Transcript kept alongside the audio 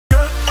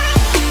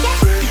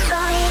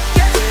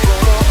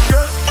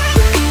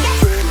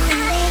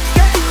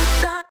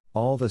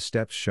All the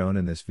steps shown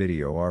in this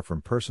video are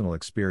from personal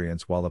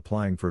experience while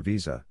applying for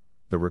visa.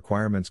 The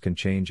requirements can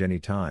change any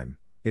time.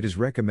 It is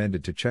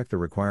recommended to check the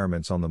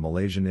requirements on the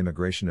Malaysian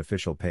Immigration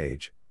official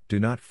page. Do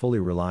not fully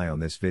rely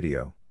on this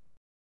video.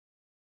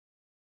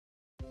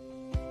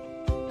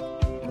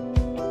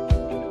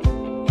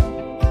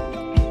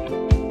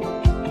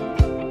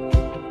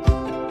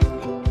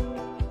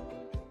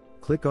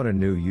 Click on a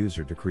new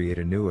user to create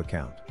a new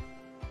account.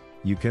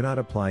 You cannot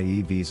apply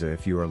e-visa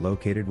if you are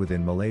located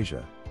within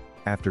Malaysia.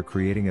 After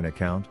creating an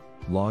account,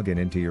 log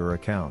into your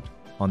account.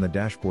 On the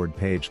dashboard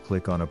page,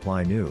 click on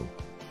Apply New.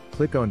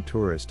 Click on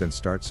Tourist and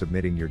start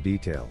submitting your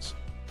details.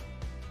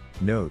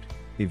 Note,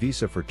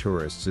 e-visa for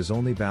tourists is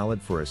only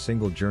valid for a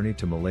single journey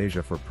to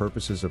Malaysia for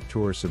purposes of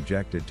tours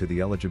subjected to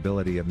the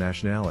eligibility of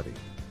nationality.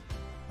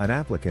 An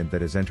applicant that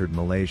has entered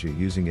Malaysia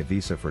using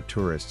e-visa for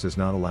tourists is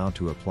not allowed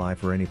to apply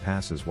for any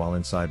passes while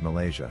inside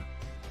Malaysia.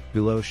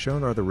 Below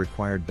shown are the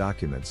required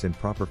documents in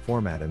proper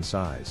format and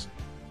size.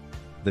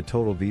 The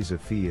total visa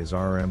fee is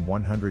Rm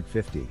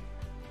 150.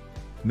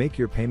 Make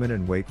your payment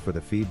and wait for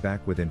the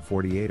feedback within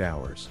 48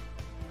 hours.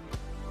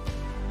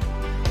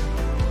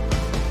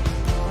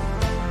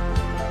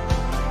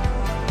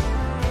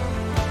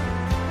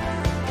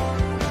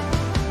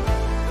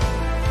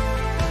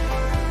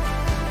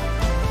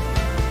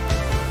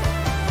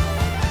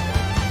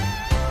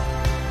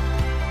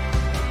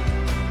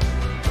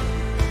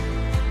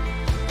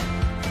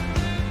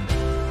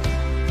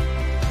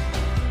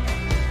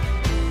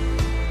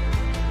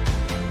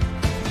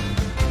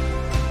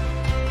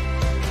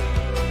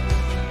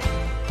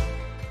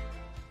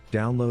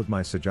 Download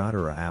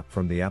Mysejahtera app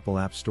from the Apple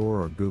App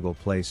Store or Google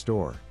Play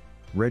Store.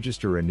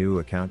 Register a new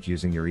account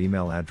using your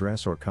email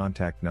address or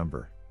contact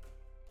number.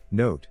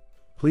 Note: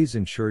 please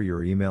ensure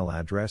your email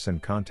address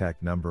and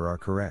contact number are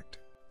correct.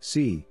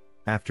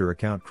 After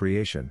account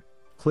creation,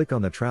 click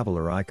on the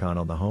traveler icon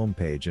on the home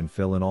page and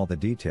fill in all the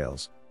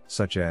details,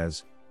 such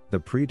as the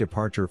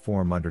pre-departure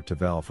form under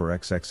Travel for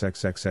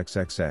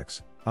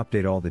XXXXXXX,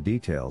 update all the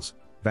details,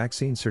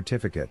 vaccine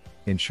certificate,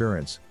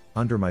 insurance,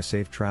 under My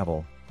Safe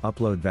Travel,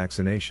 upload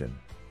vaccination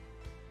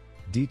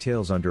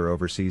details under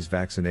overseas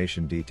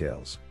vaccination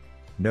details.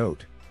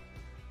 Note: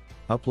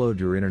 upload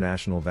your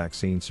international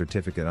vaccine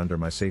certificate under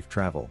My Safe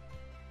Travel.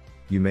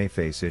 You may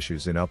face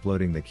issues in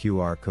uploading the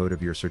QR code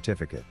of your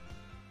certificate.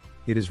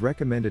 It is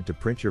recommended to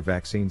print your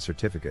vaccine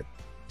certificate,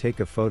 take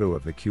a photo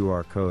of the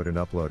QR code and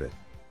upload it.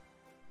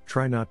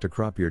 Try not to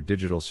crop your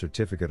digital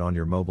certificate on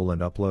your mobile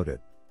and upload it.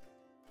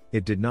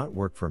 It did not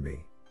work for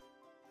me.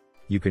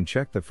 You can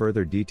check the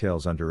further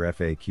details under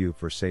FAQ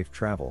for safe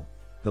travel.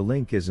 The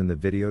link is in the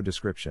video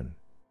description.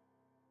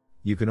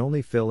 You can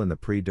only fill in the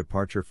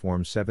pre-departure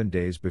form 7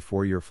 days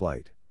before your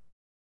flight.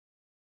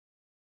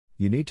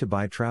 You need to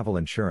buy travel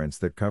insurance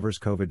that covers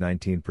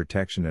COVID-19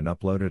 protection and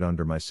upload it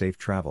under My Safe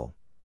Travel.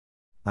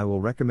 I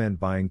will recommend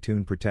buying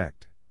Tune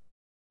Protect.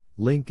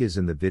 Link is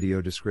in the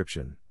video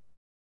description.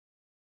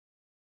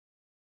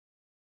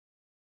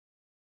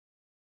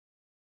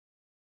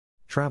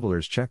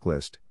 Traveler's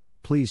Checklist.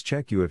 Please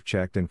check you have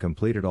checked and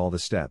completed all the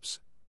steps.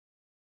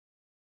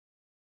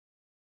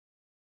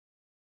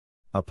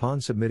 Upon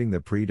submitting the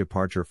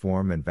pre-departure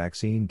form and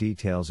vaccine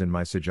details in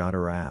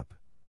Mysejahtera app,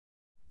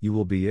 you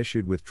will be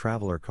issued with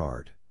Traveler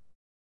Card.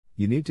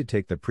 You need to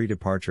take the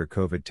pre-departure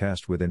COVID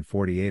test within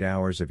 48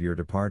 hours of your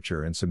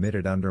departure and submit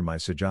it under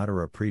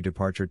Mysejahtera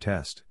pre-departure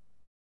test.